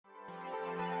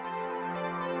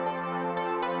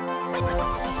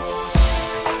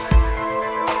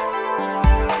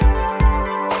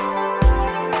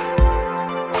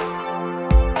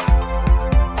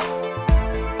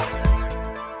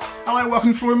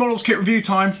welcome to Fluid Models Kit Review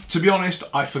time. To be honest,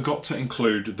 I forgot to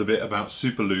include the bit about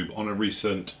Super Lube on a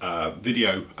recent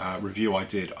video review I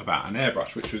did about an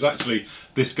airbrush, which was actually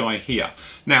this guy here.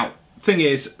 Now, thing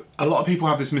is, a lot of people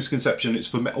have this misconception it's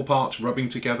for metal parts rubbing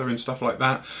together and stuff like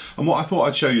that. And what I thought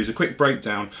I'd show you is a quick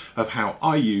breakdown of how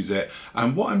I use it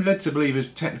and what I'm led to believe is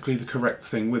technically the correct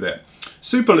thing with it.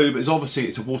 Super Lube is obviously,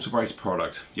 it's a water-based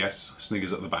product. Yes,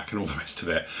 Sniggers at the back and all the rest of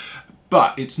it.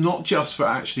 But it's not just for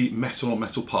actually metal on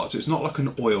metal parts. It's not like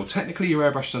an oil. Technically, your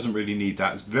airbrush doesn't really need that.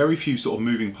 There's very few sort of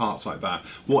moving parts like that.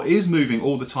 What is moving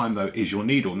all the time though is your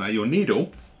needle. Now your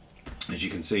needle, as you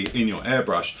can see in your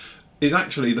airbrush, is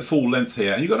actually the full length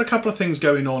here, and you've got a couple of things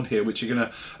going on here which are going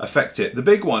to affect it. The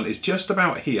big one is just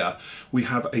about here we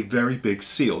have a very big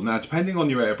seal. Now depending on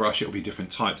your airbrush it will be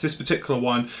different types. This particular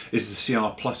one is the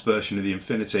CR Plus version of the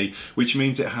Infinity, which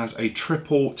means it has a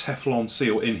triple Teflon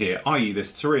seal in here, i.e.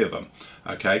 there's 3 of them.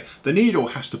 Okay, the needle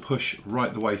has to push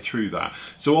right the way through that.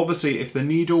 So obviously if the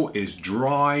needle is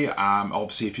dry,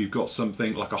 obviously if you've got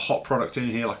something like a hot product in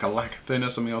here, like a lacquer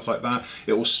thinner, something else like that,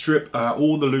 it will strip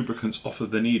all the lubricants off of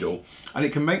the needle, and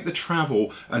it can make the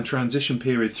travel and transition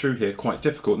period through here quite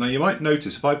difficult. Now you might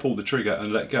notice if I pull the trigger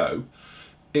and let go,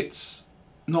 it's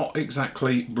not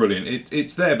exactly brilliant.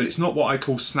 It's there, but it's not what I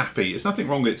call snappy. It's nothing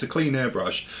wrong with it, it's a clean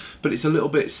airbrush, but it's a little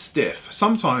bit stiff.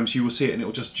 Sometimes you will see it and it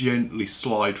will just gently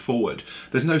slide forward.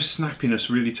 There's no snappiness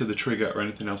really to the trigger or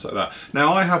anything else like that.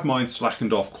 Now I have mine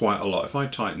slackened off quite a lot. If I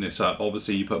tighten this up,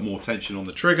 obviously you put more tension on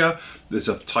the trigger, there's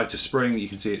a tighter spring, you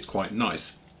can see it's quite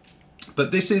nice.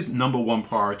 But this is #1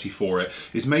 priority for it,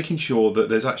 is making sure that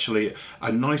there's actually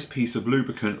a nice piece of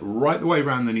lubricant right the way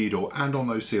around the needle and on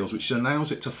those seals, which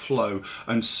allows it to flow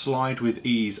and slide with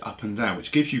ease up and down,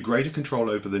 which gives you greater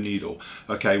control over the needle,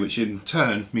 okay, which in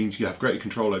turn means you have greater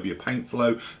control over your paint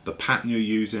flow, the pattern you're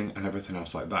using and everything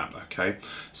else like that, okay.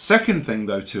 Second thing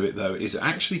though to it though is it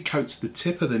actually coats the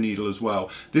tip of the needle as well.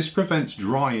 This prevents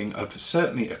drying of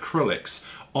certainly acrylics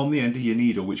on the end of your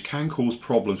needle, which can cause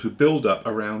problems with build-up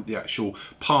around the actual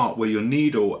part where your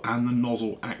needle and the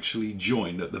nozzle actually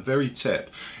join at the very tip.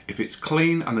 If it's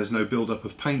clean and there's no build-up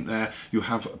of paint there, you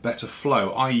have better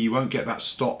flow, i.e. you won't get that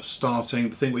stop-starting,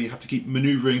 the thing where you have to keep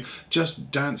maneuvering,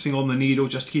 just dancing on the needle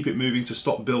just to keep it moving to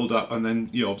stop build-up and then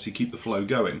you obviously keep the flow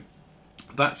going.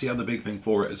 That's the other big thing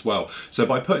for it as well. So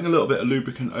by putting a little bit of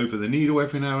lubricant over the needle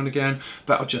every now and again,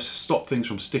 that'll just stop things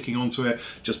from sticking onto it,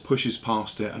 just pushes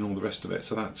past it and all the rest of it.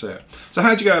 So that's it. So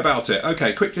how'd you go about it?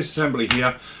 Okay, quick disassembly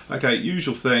here. Okay,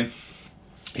 usual thing.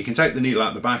 You can take the needle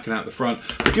out the back and out the front.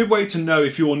 A good way to know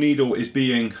if your needle is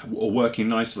being or working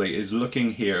nicely is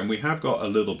looking here, and we have got a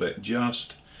little bit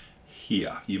just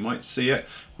here. You might see it.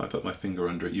 If I put my finger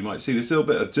under it, you might see this little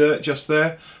bit of dirt just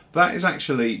there. That is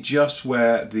actually just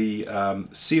where the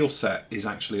seal set is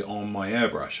actually on my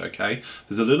airbrush, okay?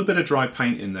 There's a little bit of dry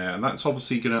paint in there, and that's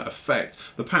obviously going to affect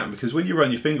the pattern, because when you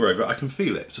run your finger over it, I can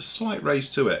feel it. It's a slight raise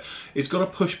to it. It's got to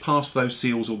push past those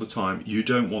seals all the time. You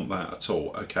don't want that at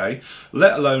all, okay?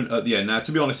 Let alone at the end. Now,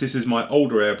 to be honest, this is my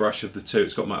older airbrush of the two.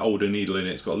 It's got my older needle in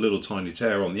it. It's got a little tiny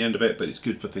tear on the end of it, but it's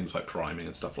good for things like priming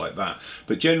and stuff like that.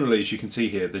 But generally, as you can see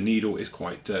here, the needle is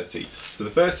quite dirty. So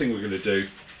the first thing we're going to do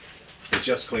is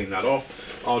just clean that off.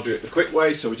 I'll do it the quick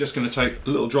way. So we're just going to take a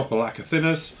little drop of lacquer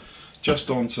thinners just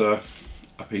onto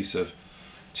a piece of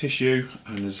tissue,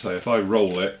 and as I say, if I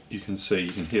roll it, you can see,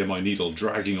 you can hear my needle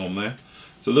dragging on there.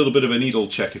 It's a little bit of a needle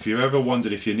check. If you ever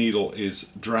wondered if your needle is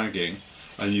dragging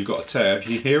and you've got a tear, if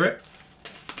you hear it,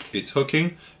 it's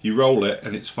hooking, you roll it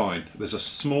and it's fine. There's a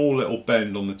small little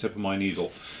bend on the tip of my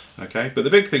needle, okay? But the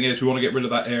big thing is we want to get rid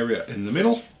of that area in the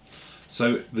middle.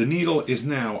 So the needle is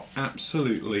now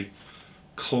absolutely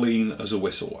clean as a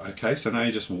whistle, okay? So now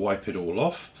you just wipe it all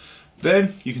off.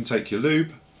 Then you can take your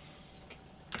lube,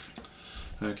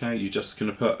 okay? You're just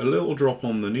going to put a little drop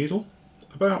on the needle,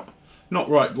 about not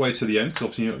right way to the end, because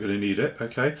obviously you're not going to need it,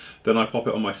 okay? Then I pop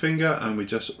it on my finger and we're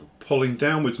just pulling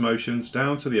downwards motions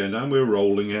down to the end, and we're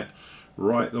rolling it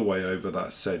right the way over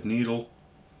that said needle.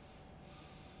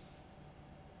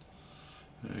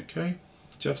 Okay,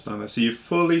 just down there. So you've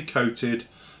fully coated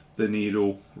the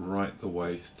needle right the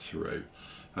way through.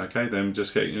 Okay, then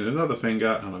just getting another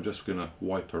finger and I'm just going to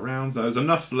wipe around. There's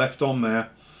enough left on there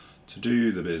to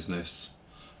do the business,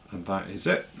 and that is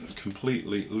it. It's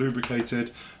completely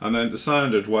lubricated. And then the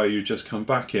standard way, you just come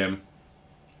back in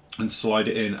and slide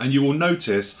it in, and you will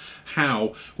notice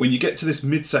how when you get to this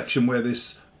midsection where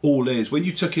this all is, when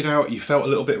you took it out you felt a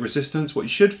little bit of resistance. What you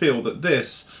should feel that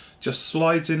this just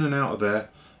slides in and out of there,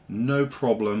 no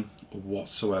problem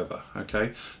whatsoever,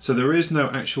 okay? So there is no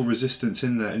actual resistance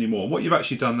in there anymore. What you've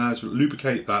actually done now is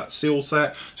lubricate that seal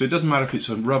set, so it doesn't matter if it's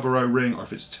a rubber O-ring or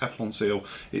if it's Teflon seal,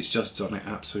 it's just done it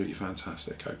absolutely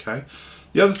fantastic, okay?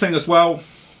 The other thing as well,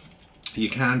 you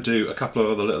can do a couple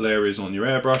of other little areas on your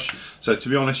airbrush. So to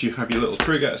be honest, you have your little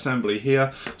trigger assembly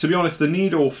here. To be honest, the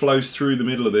needle flows through the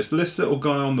middle of this. This little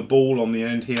guy on the ball on the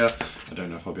end here, I don't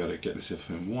know if I'll be able to get this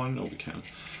in one, or we can.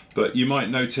 But you might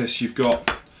notice you've got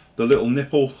the little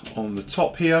nipple on the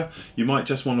top here. You might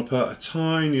just want to put a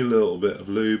tiny little bit of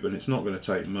lube, and it's not going to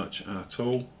take much at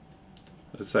all.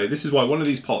 I'd say this is why one of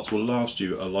these pots will last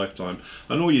you a lifetime,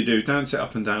 and all you do, dance it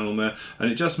up and down on there,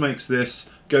 and it just makes this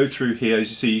go through here. As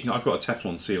you see, I've got a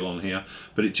Teflon seal on here,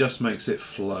 but it just makes it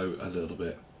flow a little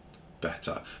bit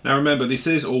better. Now remember, this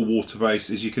is all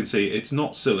water-based. As you can see, it's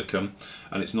not silicone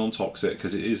and it's non-toxic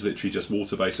because it is literally just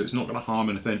water-based, so it's not going to harm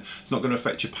anything. It's not going to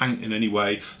affect your paint in any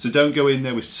way. So don't go in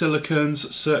there with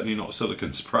silicones, certainly not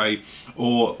silicone spray,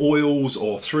 or oils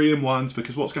or 3-in-1s,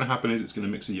 because what's going to happen is it's going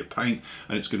to mix with your paint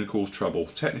and it's going to cause trouble.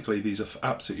 Technically, these are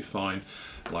absolutely fine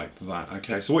like that.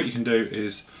 Okay, so what you can do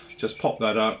is just pop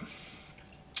that up.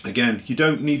 Again, you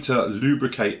don't need to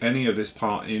lubricate any of this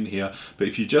part in here, but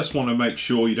if you just want to make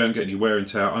sure you don't get any wear and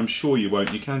tear, I'm sure you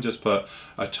won't, you can just put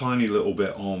a tiny little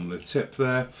bit on the tip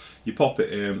there. You pop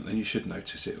it in and you should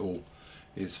notice it all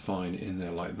is fine in there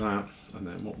like that. And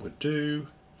then what we'll do,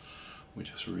 we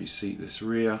just reseat this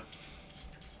rear.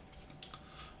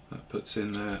 That puts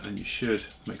in there, and you should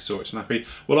make sure it's snappy.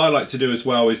 What I like to do as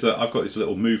well is that I've got this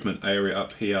little movement area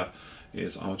up here,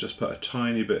 is I'll just put a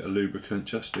tiny bit of lubricant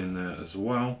just in there as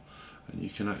well, and you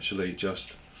can actually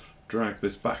just drag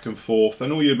this back and forth,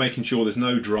 and all you're making sure there's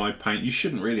no dry paint. You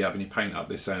shouldn't really have any paint up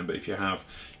this end, but if you have,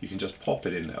 you can just pop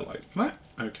it in there like that.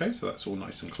 Okay, so that's all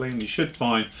nice and clean. You should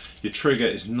find your trigger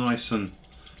is nice and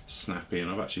snappy, and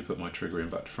I've actually put my trigger in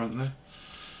back to front there.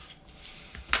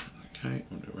 Okay,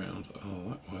 went around all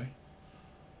that way.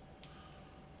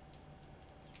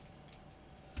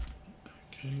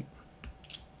 Okay.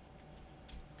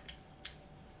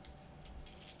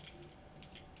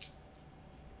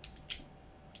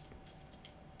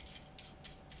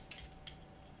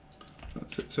 That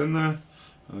sits in there,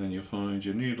 and then you'll find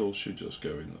your needle should just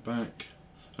go in the back.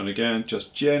 And again,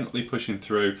 just gently pushing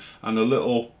through, and a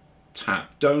little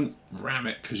tap. Don't ram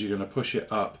it because you're going to push it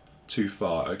up too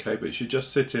far, okay? But it should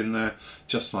just sit in there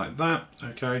just like that,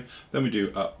 okay? Then we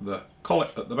do up the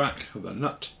collet at the back of the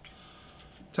nut.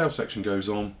 Tail section goes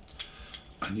on,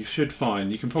 and you should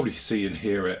find, you can probably see and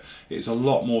hear it, it's a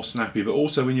lot more snappy, but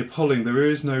also when you're pulling, there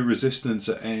is no resistance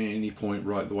at any point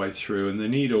right the way through, and the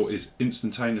needle is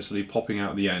instantaneously popping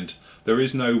out the end. There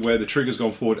is no where the trigger's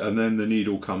gone forward and then the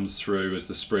needle comes through as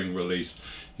the spring released.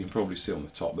 You can probably see on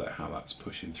the top there how that's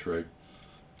pushing through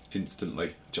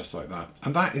instantly, just like that.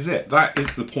 And that is it. That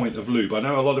is the point of lube. I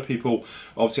know a lot of people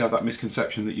obviously have that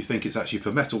misconception that you think it's actually for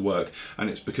metal work and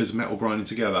it's because of metal grinding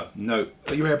together. No,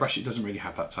 your airbrush, it doesn't really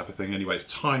have that type of thing anyway.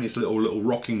 It's tiniest little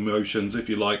rocking motions, if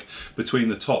you like, between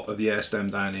the top of the air stem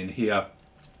down in here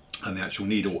and the actual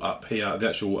needle up here, the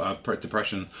actual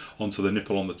depression onto the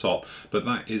nipple on the top. But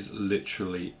that is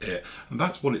literally it. And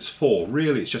that's what it's for.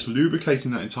 Really, it's just lubricating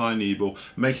that entire needle,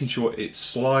 making sure it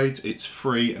slides, it's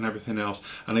free and everything else.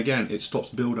 And again, it stops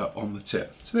build up on the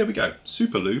tip. So there we go,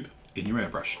 super lube in your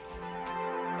airbrush.